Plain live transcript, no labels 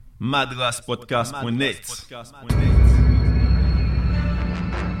madraspodcast.net.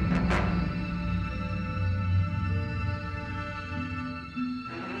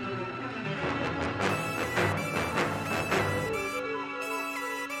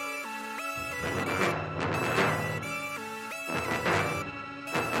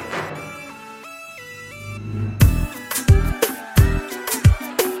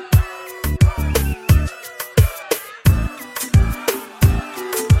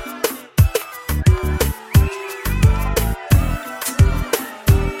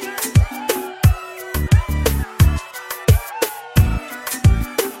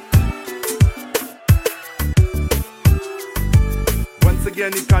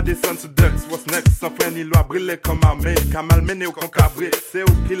 Il ka descend sous Dux, what's next? Sans frein ni loi brûlé comme armée. Ka malmené ou qu'on cabré. C'est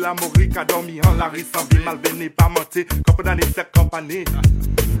ou qui l'a mori, ka dormi en la rue sans vie malvené, pas menté. Compagnie cette compagnie.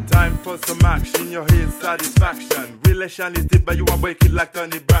 Time for some action, your head satisfaction. Relation is deep, but you want break it like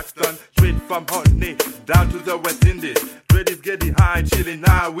Tony Braxton. Straight from Honey down to the West Indies. Is getting high, chilling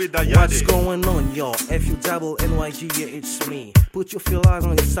now with the yardie. What's going on, y'all? FU-NYG, yeah, it's me. Put your feelers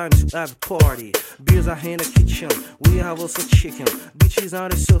on, it's time to have a party. Beers are in the kitchen, we have also chicken. Bitches on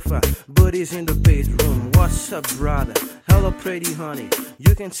the sofa, buddies in the bedroom. What's up, brother? Hello, pretty honey.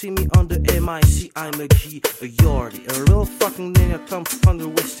 You can see me on the MIC, I'm a G, a yardie. A real fucking nigga come from the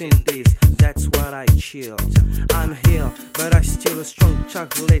West Indies. That's what I chill. I'm here, but I still a strong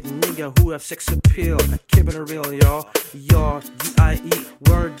chocolate nigga who have sex appeal. Keeping it real, y'all. Your D-I-E,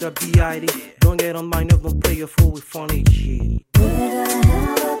 word up B-I-D. Don't get on my nerve, don't play your fool with funny G. We're gonna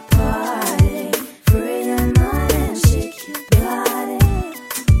have a party, free your mind and shake your body.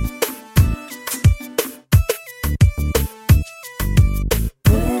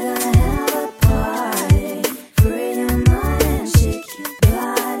 We're gonna have a party, free your mind and shake your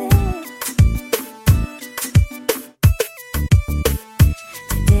body.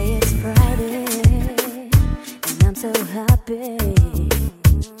 Today is Friday, and I'm so happy.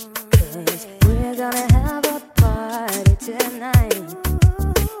 We're gonna have a party tonight.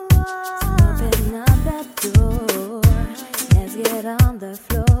 So open up that door. Let's get on the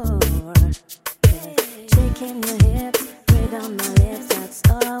floor. Shaking your hips, right on my lips. That's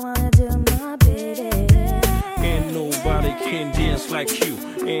all I wanna do, my baby. Ain't nobody can dance like you.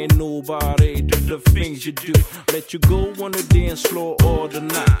 Ain't nobody do the things you do. Let you go on the dance floor all the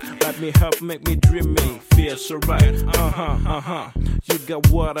night. Let me help make me dream me feel so right. You got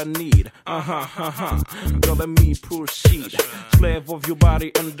what I need. Girl, let me proceed. Slave of your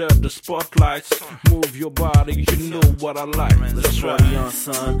body under the spotlights. Move your body, you know what I like. Let's party on,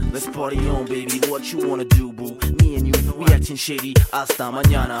 son. Let's party on, baby. What you wanna do, boo? Me and you, we acting shady. Hasta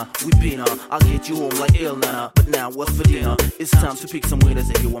mañana, we been on. I'll get you home like Il Nana. But now, what's for dinner? It's time to pick some winners.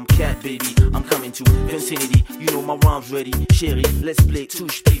 And yo, I'm Cat, baby. I'm coming to infinity. You know my rhyme's ready. Sherry, let's play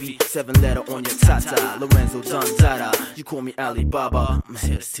Touche TV. 7-letter on your tata. Lorenzo Dundada. You call me Alibaba. I'm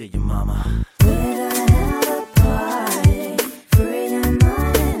here to tell your mama. We're gonna have a party, free your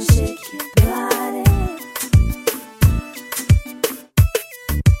mind and shake your body.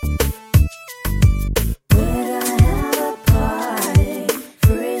 We're gonna have a party,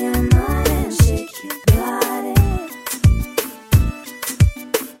 free your mind and shake your body.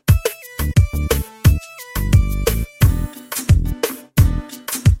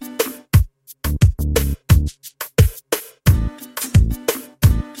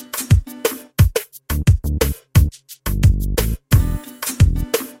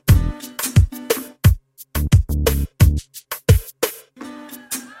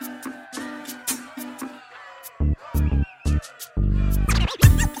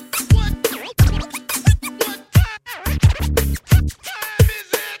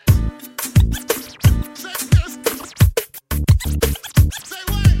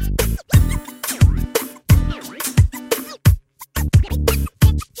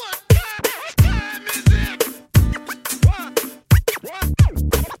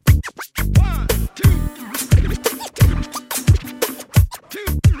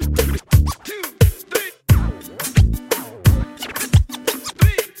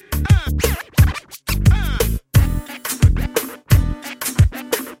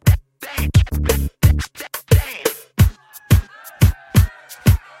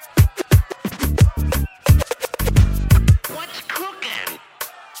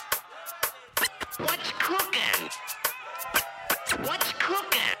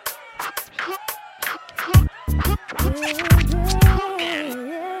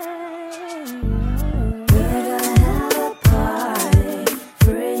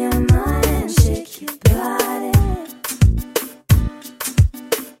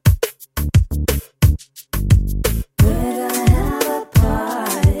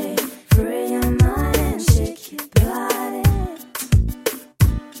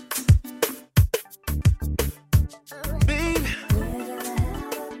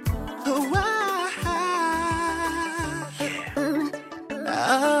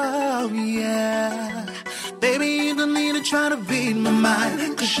 Oh yeah, baby, you don't need to try to read my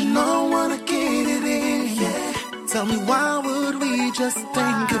mind, 'cause you know I wanna get it in. Yeah. Tell me why would we just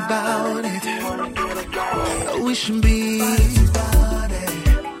think about it? We should be body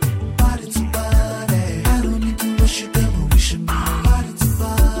to body. I don't need to rush you, girl, but we should be body to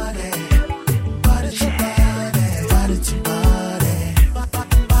body, body to body, body to body,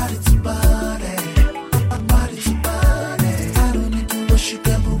 body to body, body to body. I don't need to rush you,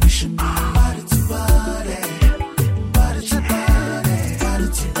 girl, but we should be body to body, body to body, body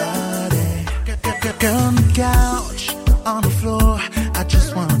to body. Girl on the couch, on the floor, I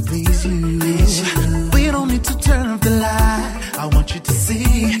just wanna please you. We don't need to turn off the light. I want you to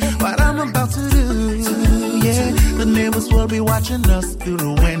see what I'm about to do. Yeah, the neighbors will be watching us through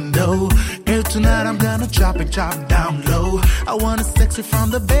the window. Girl, tonight I'm gonna drop it down low. I wanna sex it from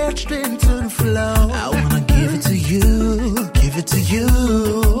the bed straight to the floor. I wanna give it to you, give it to you.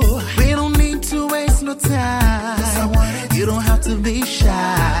 We don't need to waste no time. You don't have to be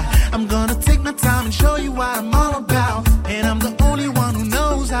shy. I'm gonna take my time and show you what I'm all about. And I'm the only one who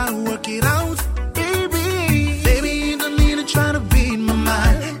knows how to work it out. Baby, baby, you don't need to try to read my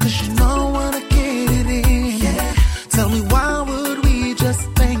mind, 'cause you know I wanna get it in. Yeah. Tell me why would we just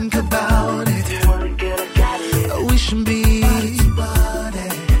think about it? We should be body to body,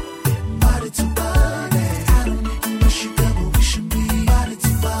 body to body. I don't need to rush you, girl, but we should be body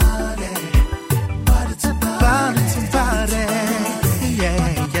to body, body to body, to body. Yeah,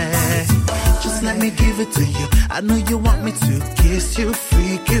 yeah. Just let me give it to you. I know you want me to kiss you,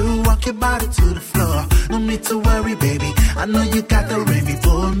 freak you, walk your body to the floor. No need to worry, baby. I know you got the ring.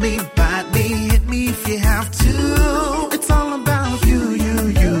 Pull me, bite me, hit me if you have to. It's all about you.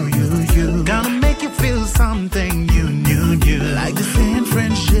 Gonna make you feel something new. Like the saying,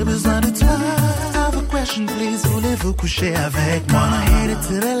 friendship is not a tie. I have a question, please. Voulez-vous coucher avec moi? Wanna hit it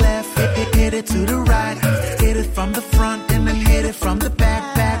to the left, hit it to the right. Hit it from the front and then hit it from the back.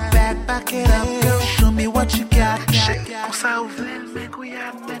 Back it up, girl. Show me what you got.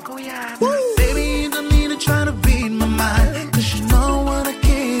 Baby, you don't need to try to read my mind, 'cause you know I wanna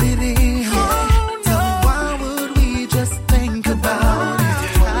get it in. Tell me why would we just think about it?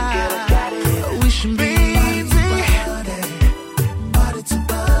 We should be body to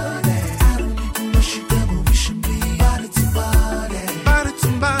body. I don't need to rush you, girl, but we should be body to body, body to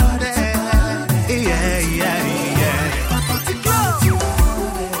body. Yeah, yeah, yeah.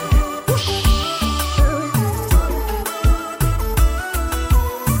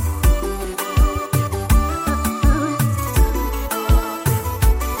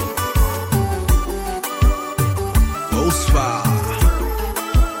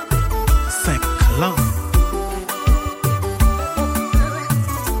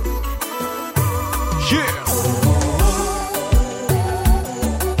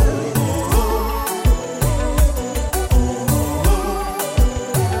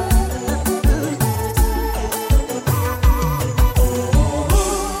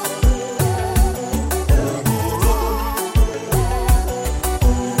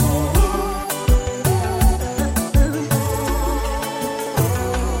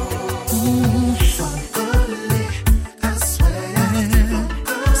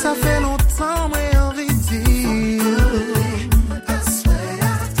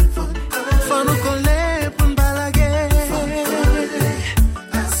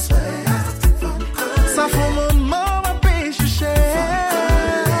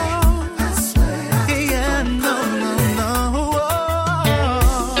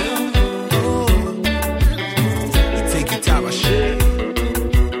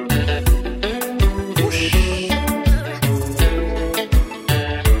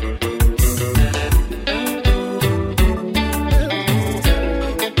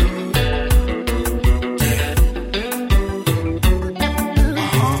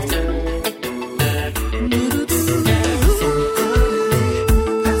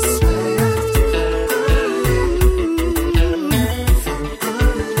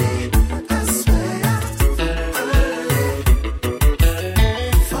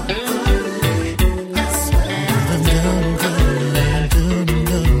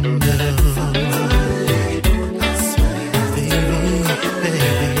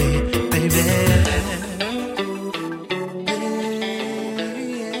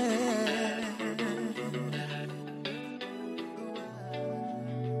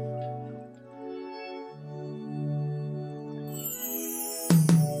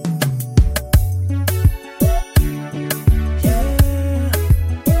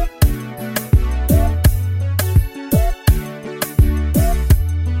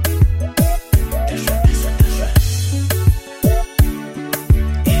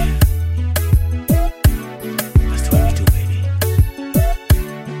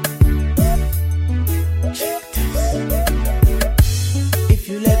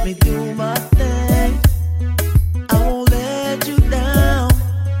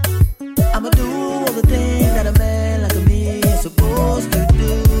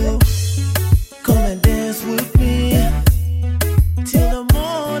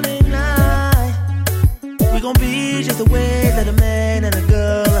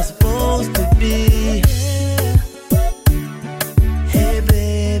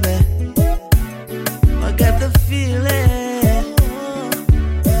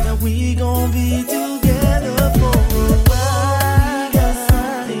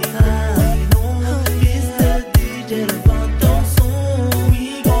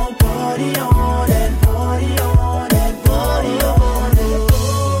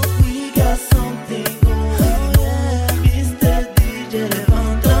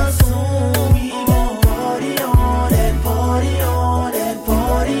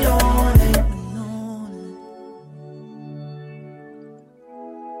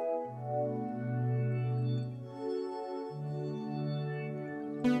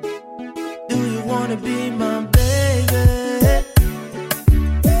 wanna be my baby.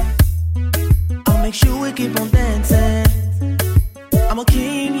 I'll make sure we keep on dancing. I'm a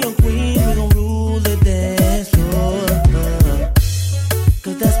king, you're a queen, we gon' rule the dance floor.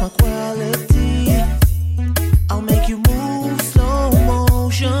 Cause that's my quality. I'll make you move slow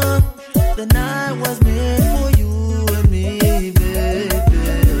motion. The night was meant for you and me, baby.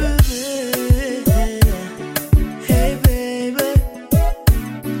 Hey, baby,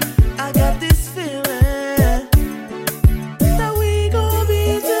 I got this feeling that we gon'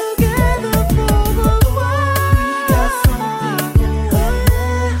 be together for a while. We got something going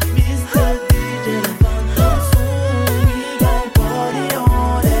on, Mr. DJ Levanto soon. We gon' party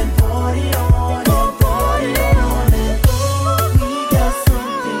on and party on and party on and on. We got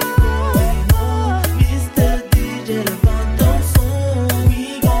something going on, Mr. DJ Levanto soon. We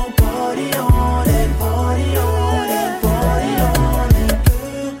gon' party on and party on and party on and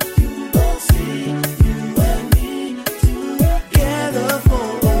girl, you gon' see you and me together for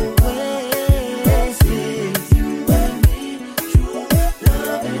a while. See you and me true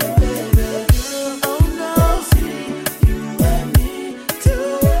loving, baby girl. Oh no, see you and me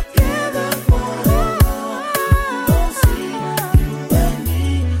together for a while. Gon' see you and me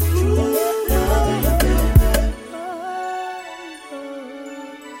true loving, baby.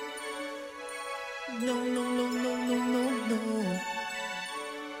 No, no, no, no, no, no, no.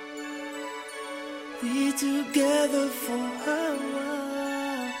 We together for a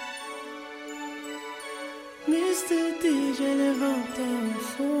while. Mr. DJ Levanto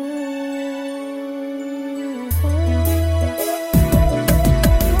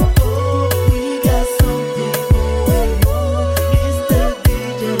we got something going on, Mr.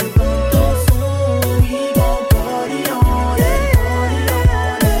 DJ Levanto we gon' party on and party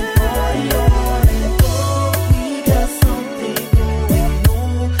on and party on and on. We got something going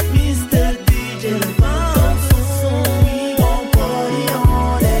on, Mr. DJ Levanto we gon' party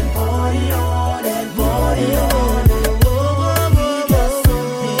on and party on and party on and on. We got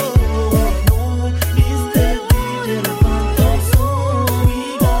something going on, Mr. DJ Levanto we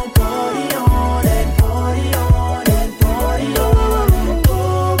gon' party on and party on and party on and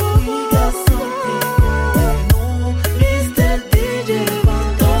on. We got something going on, Mr. DJ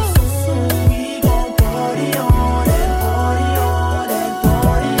Levanto we gon' party on and party on and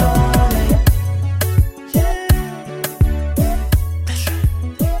party on and yeah. That's right.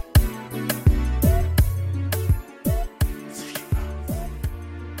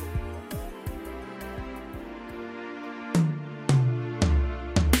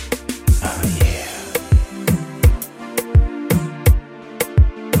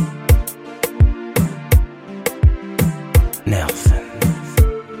 Nelson,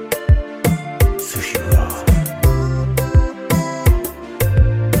 Sushi Raw.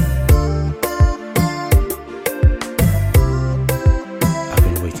 I've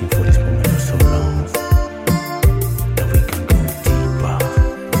been waiting for this moment for so long that we can go deeper.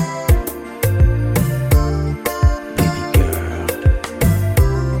 Baby girl,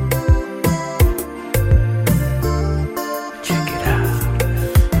 check it out.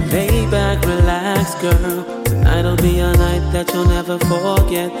 Lay back, relax, girl. Tonight'll be a night that you'll never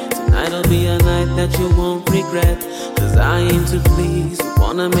forget. Tonight'll be a night that you won't regret. Cause I aim to please,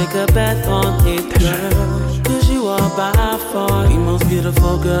 wanna make a bet on it, girl. Cause you are by far the most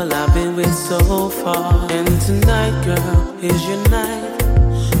beautiful girl I've been with so far. And tonight, girl, is your night.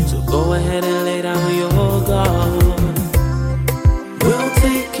 So go ahead and lay down your guard. We'll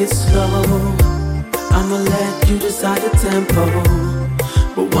take it slow, I'ma let you decide the tempo.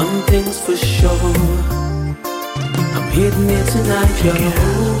 But one thing's for sure, I'm hitting it tonight, yo.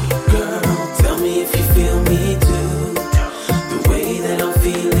 Girl, tell me if you feel me too, the way that I'm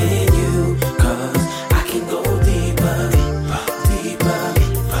feeling you. Cause I can go deeper, deeper.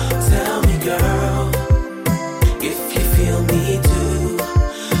 Tell me, girl, if you feel me too,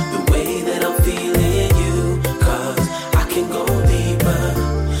 the way that I'm feeling you. Cause I can go deeper,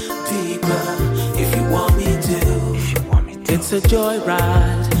 deeper, if you want me to. It's a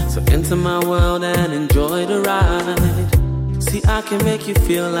joyride, so enter my world and enjoy the ride. See, I can make you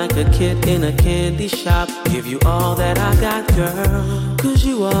feel like a kid in a candy shop. Give you all that I got, girl. Cause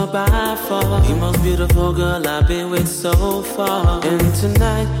you are by far the most beautiful girl I've been with so far. And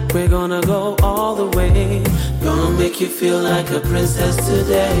tonight, we're gonna go all the way. Gonna make you feel like a princess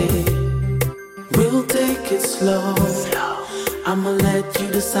today. We'll take it slow, I'ma let you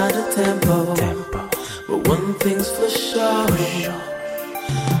decide the tempo. But one thing's for sure,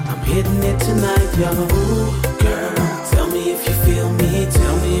 I'm hitting it tonight, yo. Girl, tell me if you feel me.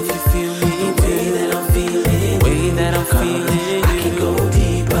 Tell me if you feel me. The way that I'm feeling. The way that I'm feeling. I can go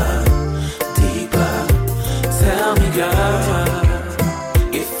deeper, deeper.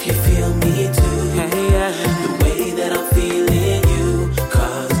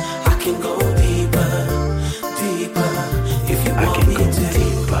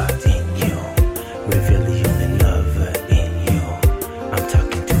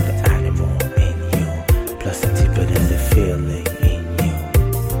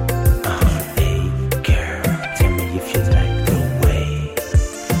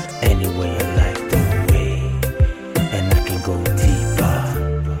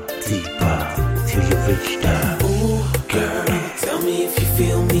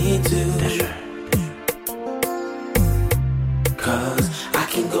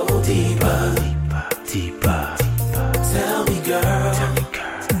 can go deeper, deeper. Tell me, girl,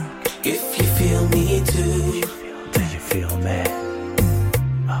 if you feel me too. Do you feel me?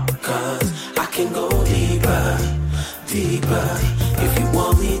 Cause I can go deeper, deeper, if you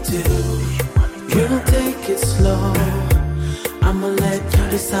want me to. Girl, take it slow. I'ma let you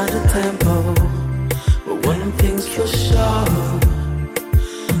decide the tempo. But one of them things for sure,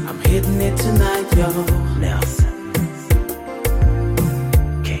 I'm hitting it tonight, yo. Nelson,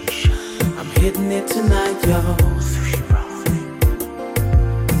 Keisha, I'm hitting it tonight, yo. Sushi Roll,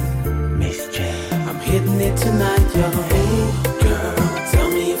 Miss Jane, I'm hitting it tonight, yo. Hey, girl, tell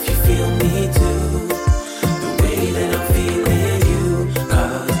me if you feel me too. The way that I'm feeling you.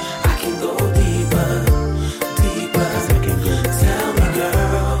 Cause I can go deeper, deeper. Tell me,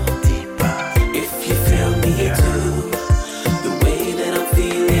 girl, deeper. if you feel me too. The way that I'm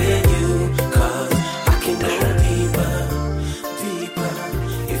feeling you. Cause I can go deeper, deeper.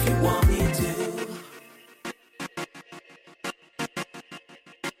 If you want me to.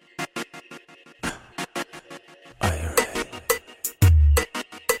 Are you ready?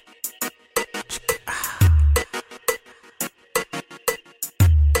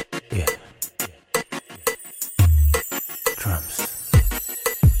 Yeah. Drums.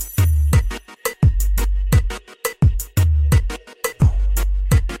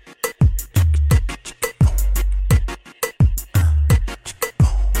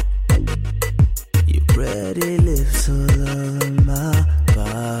 Your pretty lips all over my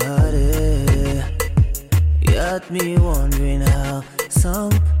body. Got me wondering how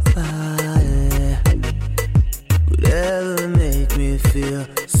somebody would ever make me feel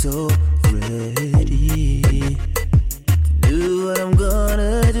so ready to do what I'm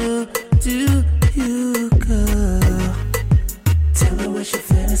gonna do to you, girl. Tell me what's your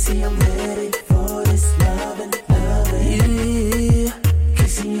fantasy, I'm ready for this loving, loving you.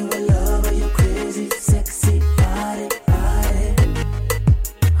 Kissing you in love, are you crazy, sexy body, body.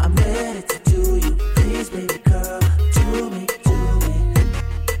 I'm ready to do you, please baby girl, do me, do me.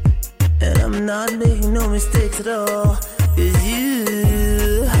 And I'm not making no mistakes at all, 'cause you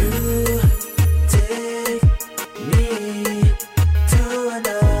take me to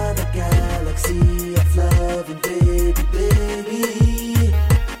another galaxy of loving, baby, baby.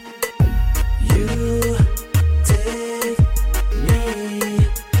 You take me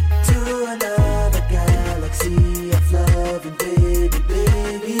to another galaxy of loving, baby,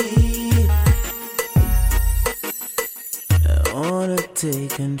 baby. I wanna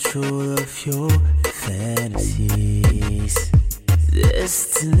take control of your fantasies.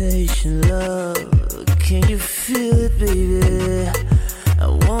 Destination love, can you feel it, baby? I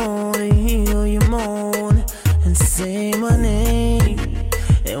wanna hear you moan and say my name.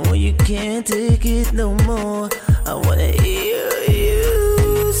 And when you can't take it no more, I wanna hear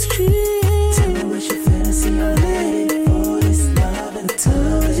you scream. Tell me what's your fantasy, I'm ready for this love and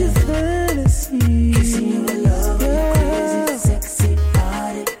touch. What's your fantasy? Kissing you in love, are you crazy, sexy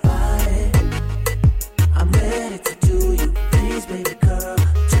body, body. I'm ready to do you, please baby girl,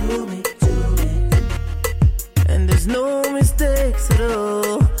 do me, do me. And there's no mistakes at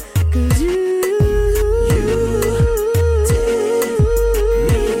all, 'cause you take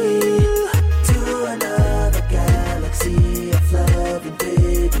me to another galaxy of loving,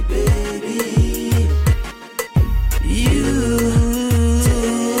 baby, baby. You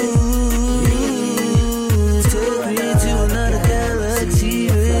take me to another galaxy,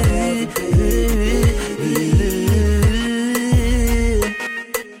 baby, baby.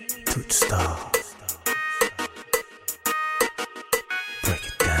 Toot star. Break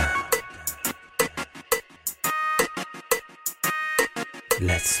it down.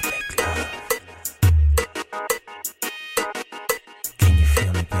 Let's make love. Can you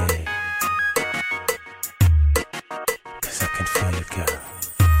feel me, babe? 'Cause I can feel you, girl.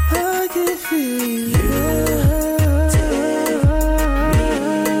 I can feel you.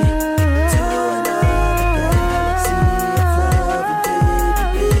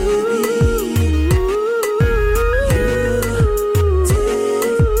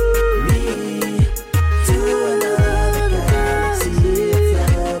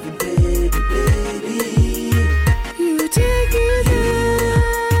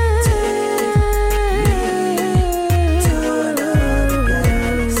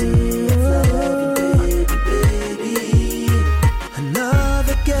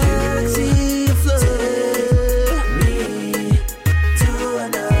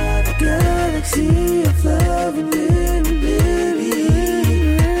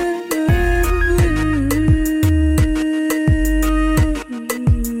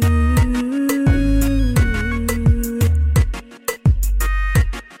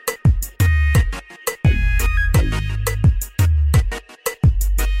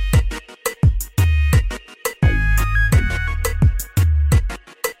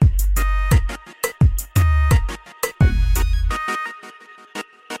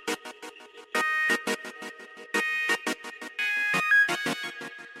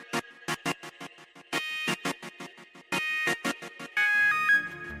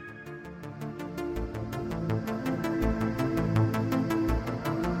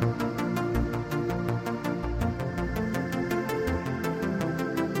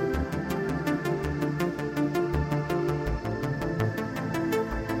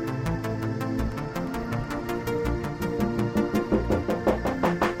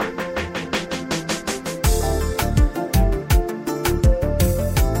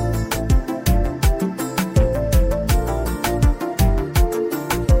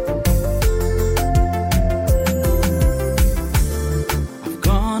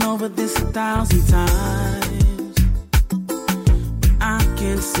 of this 1,000 times, but I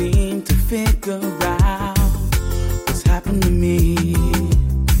can't seem to figure out what's happened to me.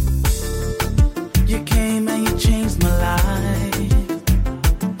 You came and you changed my life.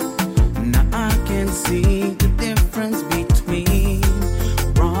 Now I can see the difference between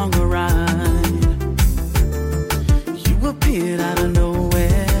wrong or right. You appeared out of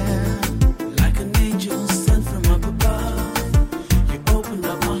nowhere, like an angel sent from up above. You opened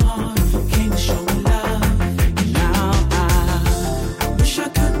up my heart, came to show me love. Now I wish I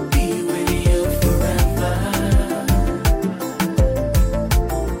could be with you forever.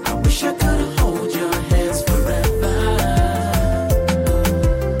 I wish I could hold your hands forever.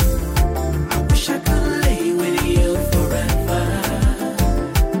 I wish I could lay with you forever.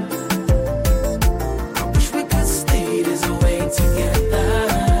 I wish we could stay this way together.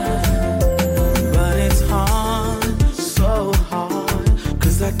 But it's hard, so hard,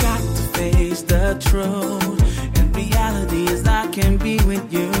 'cause I got to face the truth. And reality is I can't be with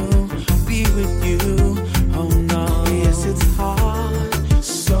you, be with you. Oh no, yes, it's hard,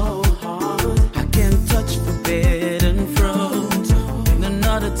 so hard. I can't touch forbidden fruit. In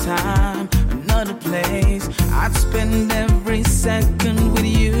another time, another place, I'd spend every second with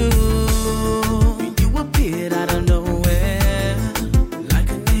you. You appeared out of nowhere, like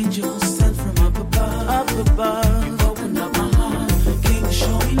an angel sent from up above. Up above, you opened up my heart, came to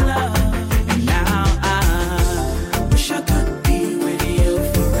show me love. And now I wish I could be with you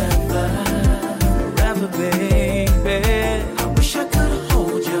forever, forever, baby. I wish I could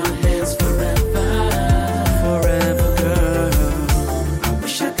hold your hands forever, forever, girl. I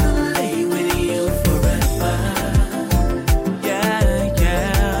wish I could lay with you forever. Yeah,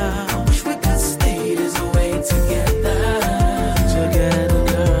 yeah. I wish we could stay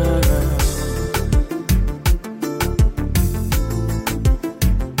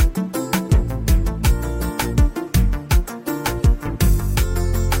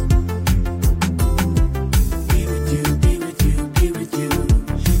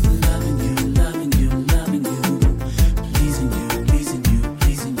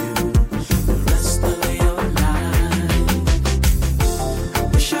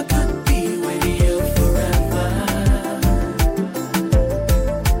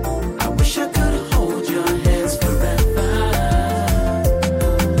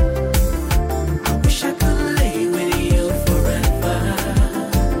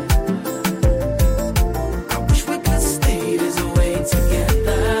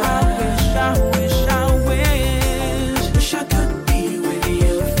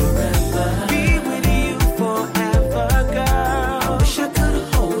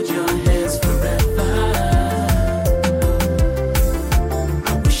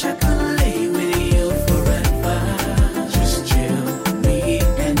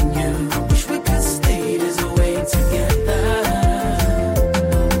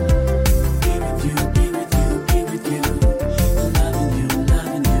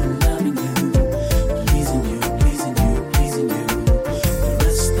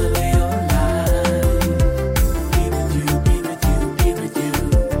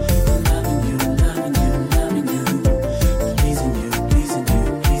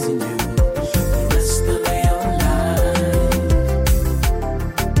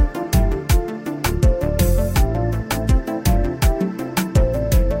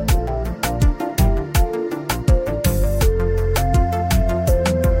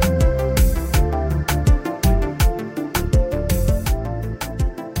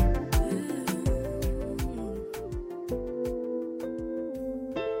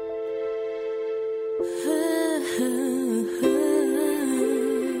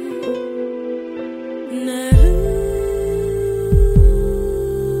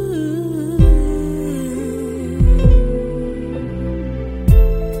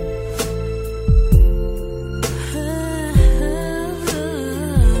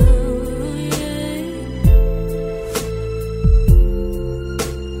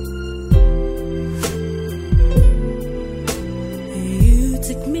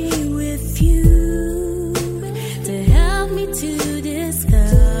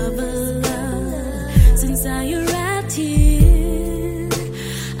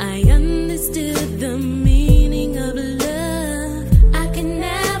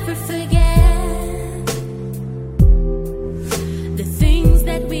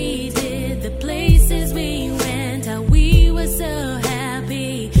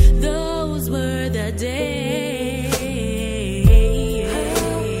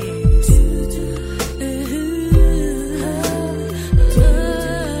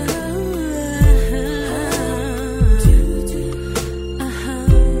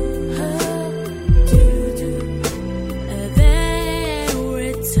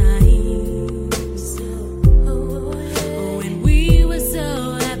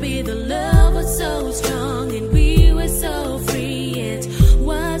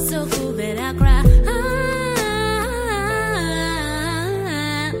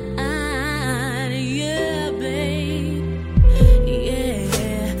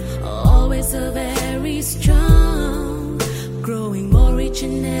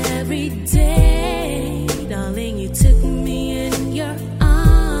every day. Darling, you took me in your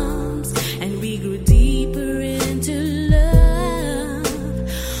arms, and we grew deeper into love.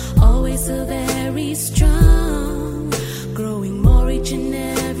 Always so very strong, growing more each and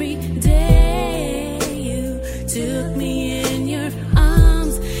every day. You took me in your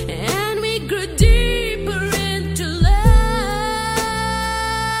arms, and we grew deeper into love.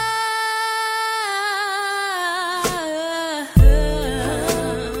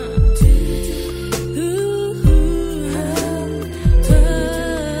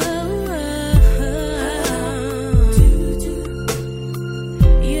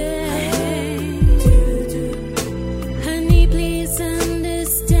 Honey, please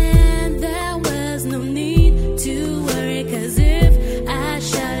understand there was no need to worry, 'cause if I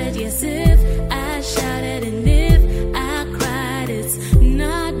shouted, yes, if I shouted, and if I cried, it's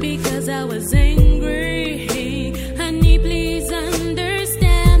not because I was angry. Honey, please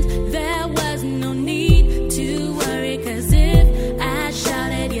understand there was no need to worry, 'cause if I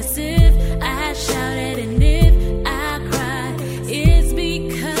shouted, yes, if I shouted, and if I cried, it's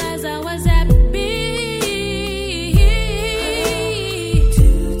because I was happy.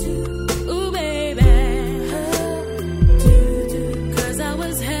 Ooh, baby, 'cause I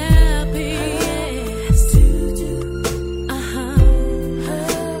was happy. Yes.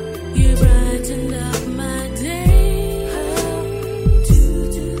 You brightened up my day.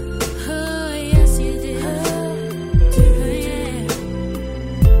 Oh, yes, you did. Oh, yeah.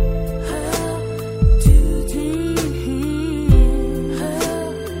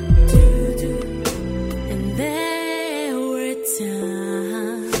 And there were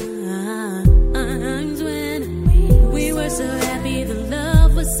times when we were so happy, the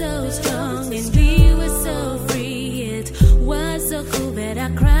love was so strong, and we were so free. It was so cool that I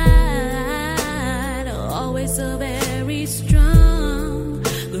cried. Always so very strong,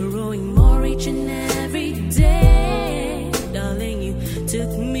 growing more each and every day. Darling, you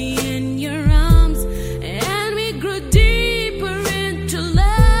took me in your arms, and we grew deeper into love.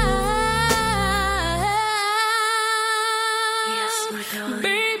 Yes, my darling.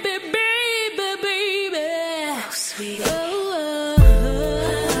 Baby, baby, baby. Oh, sweet.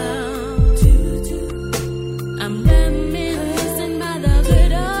 I'm reminiscing by the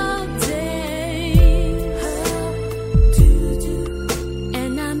good old days,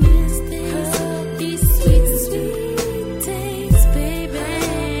 and I miss these sweet, sweet days, baby.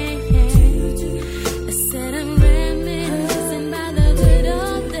 I said I'm reminiscing by the good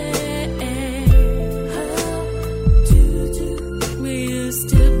old days. We used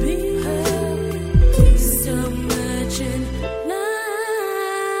to be so much in love,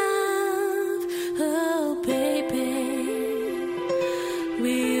 oh baby.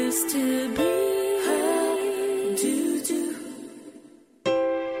 We used to be do-do,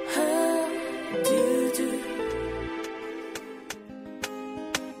 do-do.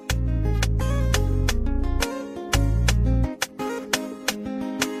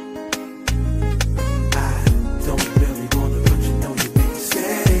 I don't really want to, but you know you make me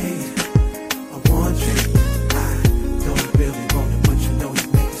say I want you. I don't really want to, but you know you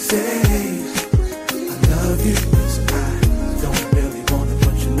make me say I love you. I don't really want to,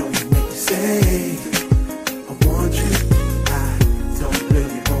 but you know you make me say I want you. I don't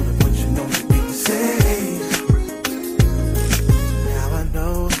really want to, but you know you make me say. Now I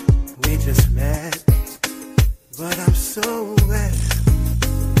know we just met, but I'm so wet.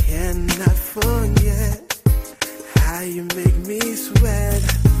 Cannot forget how you make me sweat.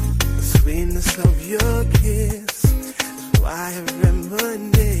 The sweetness of your kiss is why I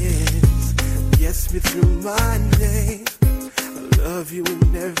reminisce. Gets me through my day. I love you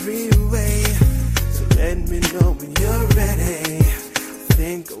in every way. So let me know when you're ready.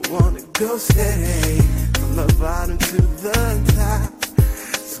 Think I wanna go steady from the bottom to the top.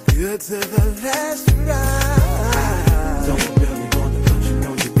 It's good to the last ride. Don't really want to, but you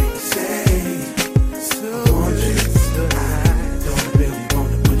know you make me say so I want you. I don't really want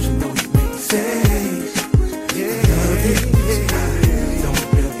to, but you know you make me say yeah. I love you. I don't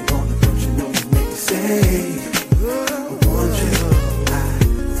really want to, but you know you make me say I want you. I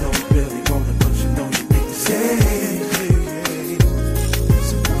don't really want to, but you know you make me say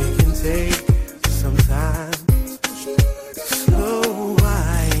so we can take some time, slow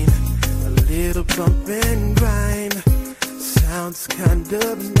wine, a little bump and grind. Sounds kind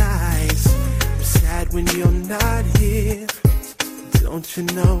of nice. I'm sad when you're not here. Don't you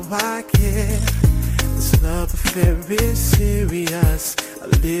know I care? This love affair is serious, a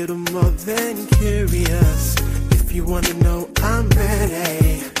little more than curious. If you wanna know, I'm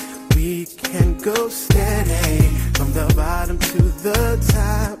ready. We can go steady from the bottom to the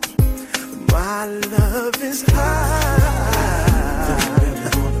top. is high.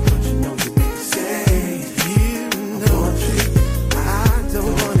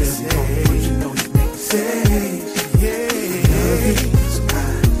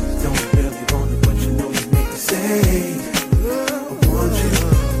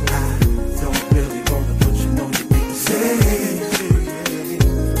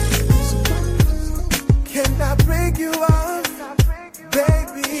 Can I break you off,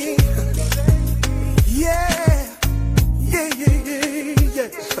 baby? Yeah.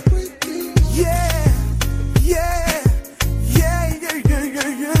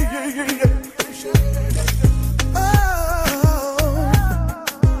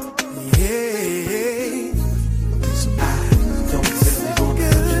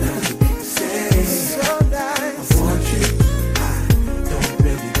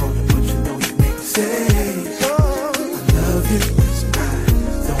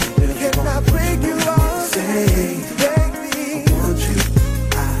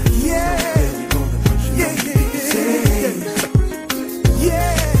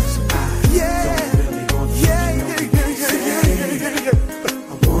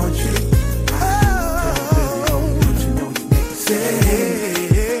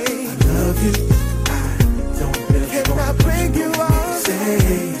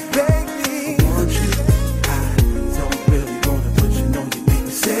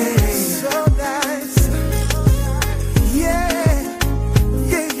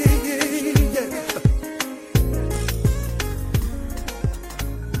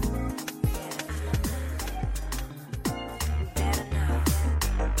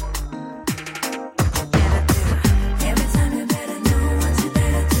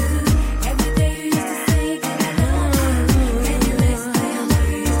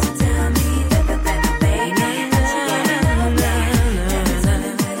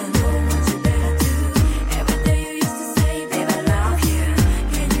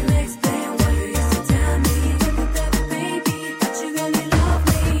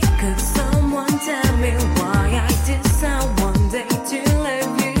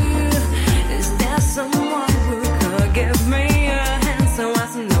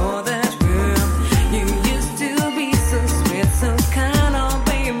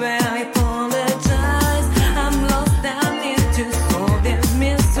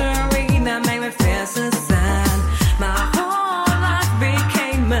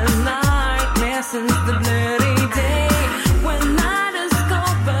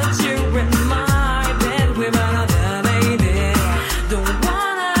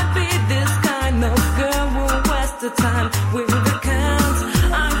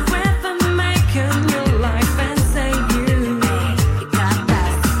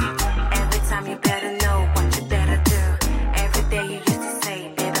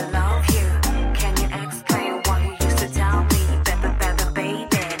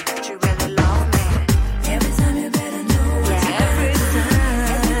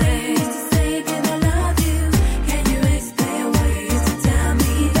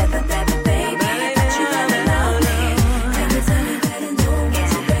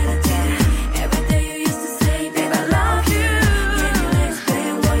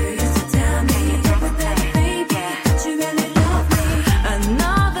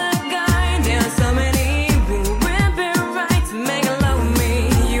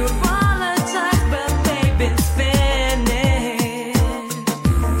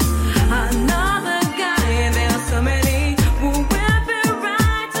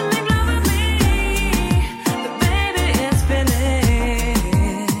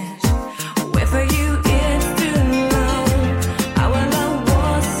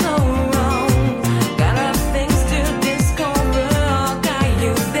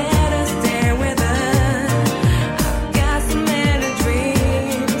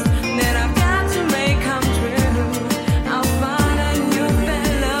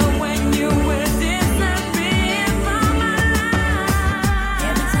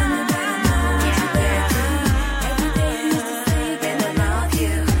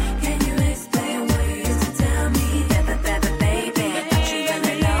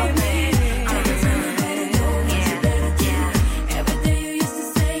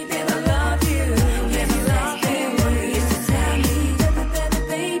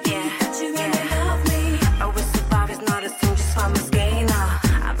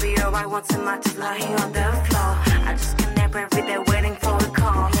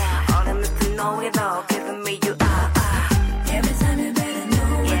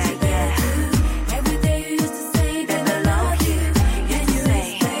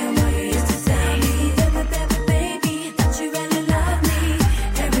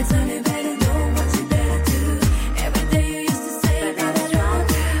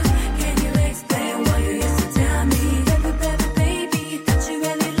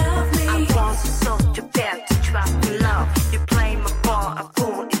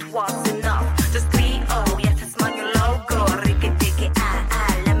 was enough. Just 3-0, yes, it's my new logo. Ricky, dicky,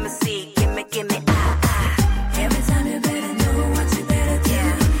 let me see, gimme, Every time you better know what you better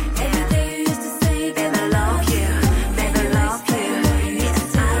do. Every day you used to say, baby, I love you, baby, I love you.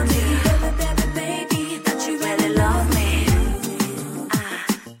 It's time to baby, that you really love me.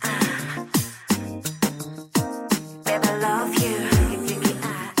 Baby, I love you.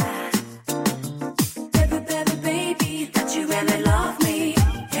 Baby, that you really love me.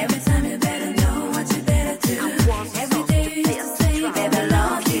 Every time you better know what you better do. Every day you used to say, baby, I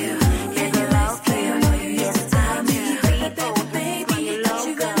love you, baby, I love you. It's time to baby, that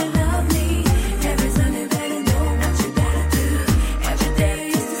you really love me. Every time you better know what you better do. Every day you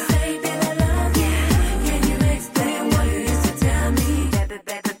used to say, baby, I love you. Can you explain what you used to tell me?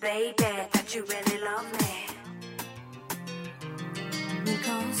 Baby, that you really love me.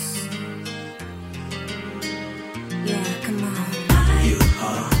 Because, yeah, come on. You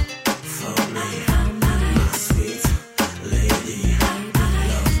are for me, my sweet lady.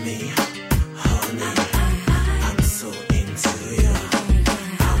 Love me, honey. I'm so into you.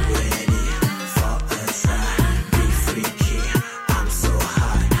 I'm ready for a try. Be freaky. I'm so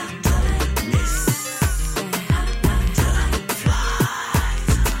high. Don't miss the flight.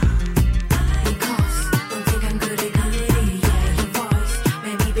 Because don't think I'm goody, yeah, your voice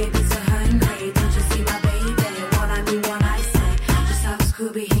made me baby so hungry. Don't you see my baby? What I mean, what I say. Just have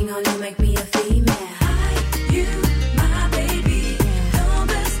Scooby hang on, you make me a female. You, my baby, don't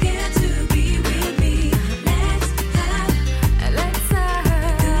be scared to be with me. Let's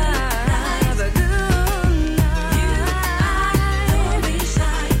have a good night. You, don't be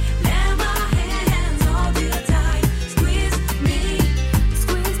shy. Let my hands hold you tight. Squeeze me.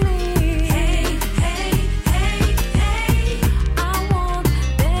 Hey. I want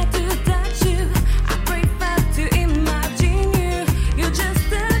that to touch you. I prefer to imagine you. You're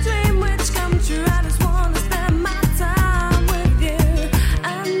just a dream which come true. I just wanna spend my time with you.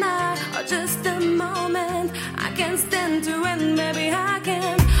 And night or just a moment I can stand to, and maybe I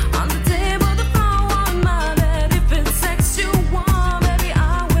can. On the table, the floor, on my bed. If it's sex you want, baby,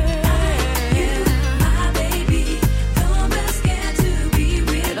 I will. You, my baby, don't be scared to be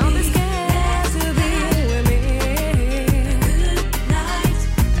with me. Don't be scared to be with me.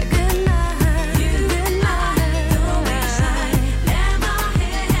 Good night. You, don't be shy. Let my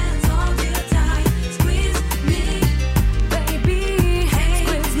hands hold you tight. Squeeze me, baby.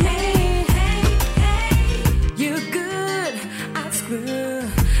 Squeeze me. You're good at screw,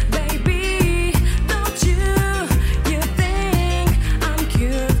 baby. Don't you think I'm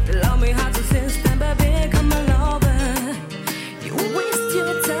cute? Love me hard to system, baby, come on over. You waste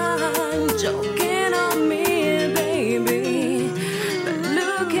your time joking on me, baby. But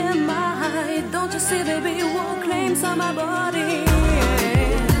look at my height, don't you see, baby, what claims on my body?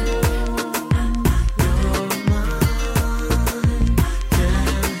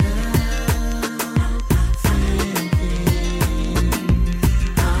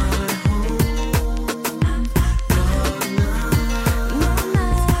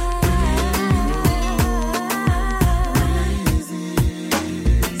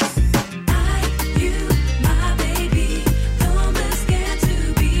 You, my baby, don't be scared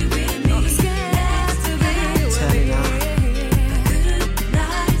to be with me. Don't be scared to be with Tell you now. Good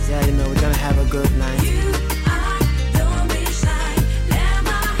night. Yeah, you know we're gonna have a good night. You, don't be shy. Let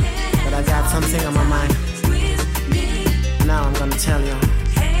my hands But I got something on my mind. squeeze me. Now I'm gonna tell you.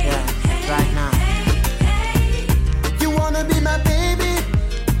 Yeah, right now. You wanna be my baby?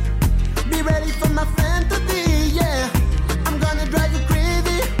 Be ready for my fantasy, yeah. I'm gonna drive you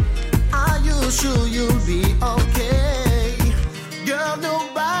crazy. Are you sure you'll be okay? Girl,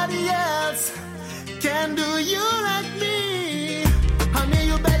 nobody else can do you like me. Honey,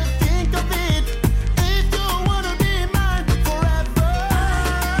 you better think of it. If you wanna be mine forever.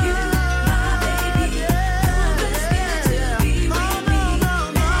 You, my baby, don't be scared to be with me.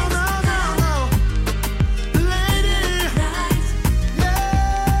 Lady, Night.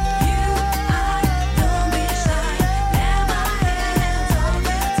 yeah. You, don't be shy. Let my hands hold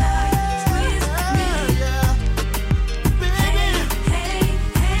you tight. Squeeze me. Baby. Hey.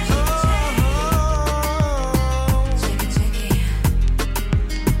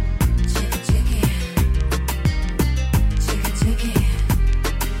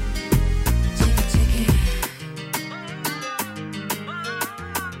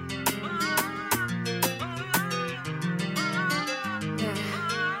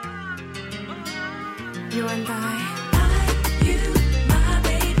 You and I. You, my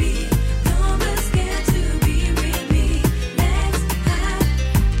baby, don't be scared to be with me. Let's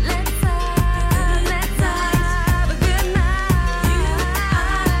have a good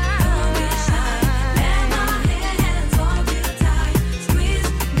night.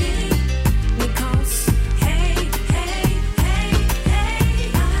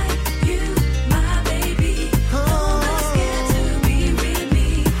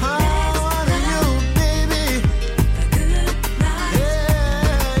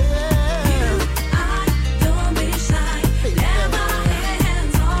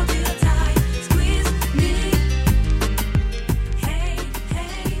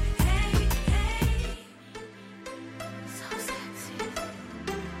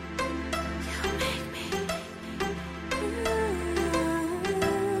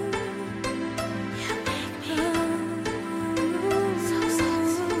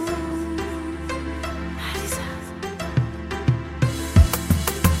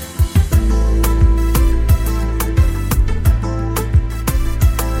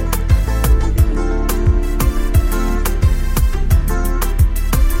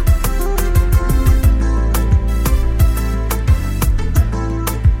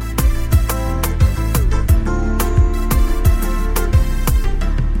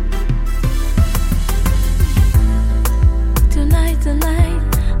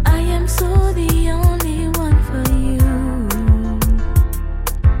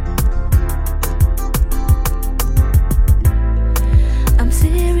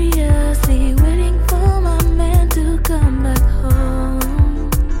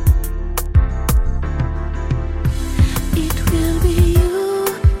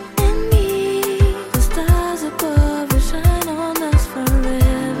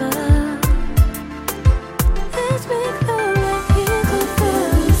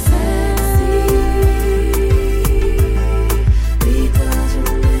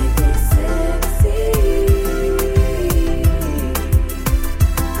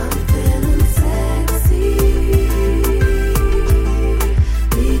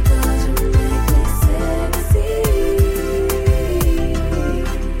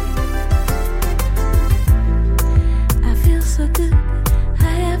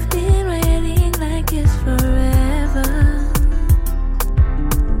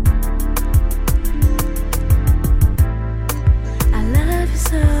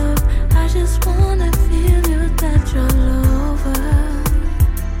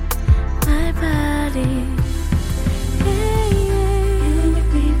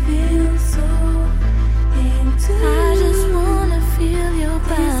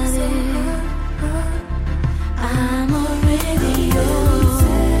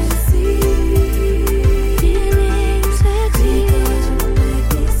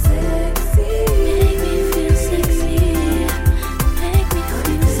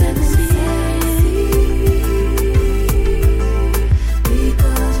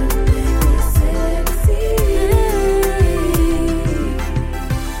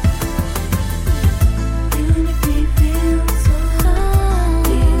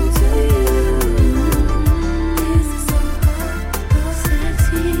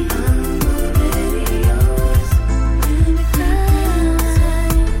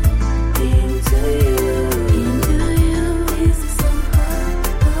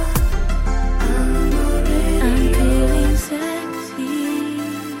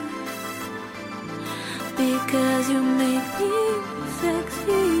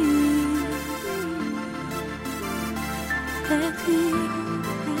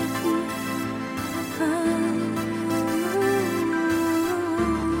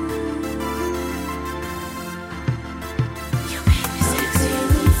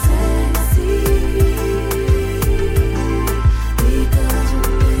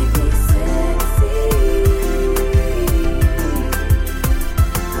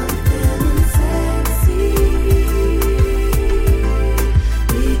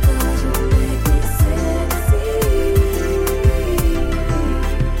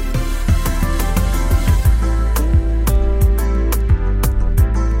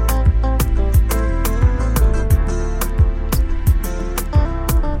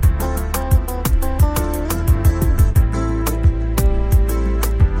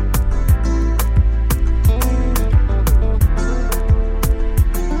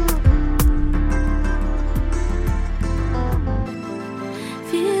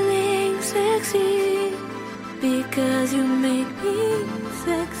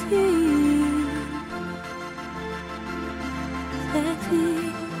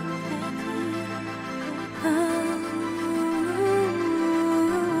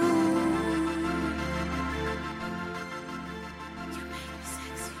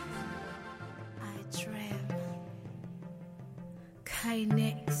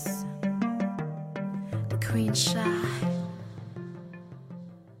 Next, the Queen Shy.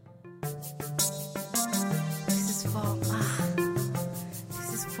 This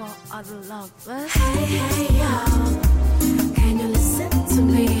is for other lovers. Hey, hey, y'all, can you listen to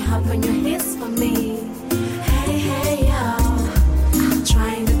me? Open your ears for me. Hey, hey, y'all, I'm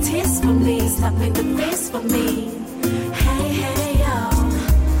trying to taste for me. Stop in the face for me. Hey, hey, y'all,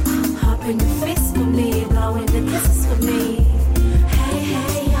 open your face for me. Blowing the kisses for me.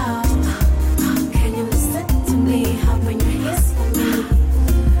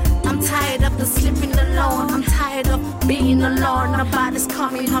 Sleeping alone, I'm tired of being alone. Nobody's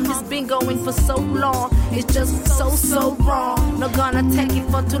coming home, it's been going for so long. It's just so wrong. Not gonna take it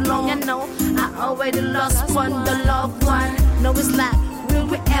for too long. I know I already lost one, the loved one. No, it's like, will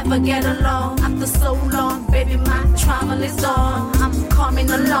we ever get along? After so long, baby, my travel is on. I'm coming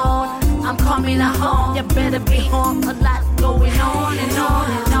alone, I'm coming home. You better be home, a lot going on and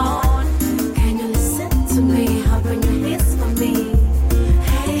on and on. Can you listen to me? Open your ears for me.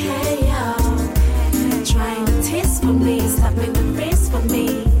 Hey, hey, y'all. Trying to taste for me, stop in the face for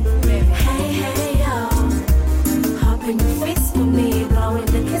me. Hey, hey, y'all, hop in your face for me, blowing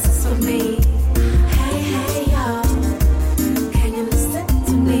the kisses for me. Hey, hey, y'all, can you listen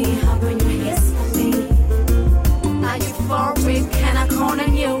to me? Hop in your ears for me. Are you for real? Can I call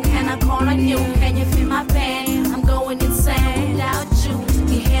on you? Can I call on you? Can you feel my pain? I'm going insane without you.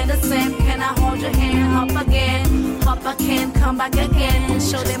 You hear the same? Can I hold your hand? Hop again, hop again, come back again and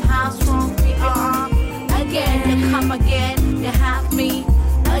show them how strong we are. Again, you come again, you have me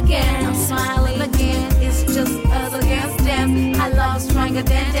again. I'm smiling again, it's just us against them. I love stronger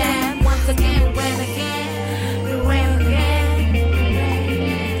than them. Once again, when again, we ran again.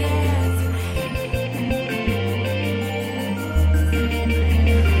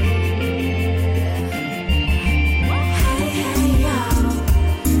 Hey, hey, y'all,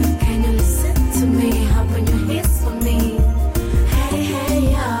 can you listen to me? Open your ears for me. Hey,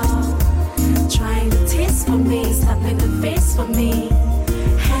 hey, y'all, trying to taste for me, stop in the face for me.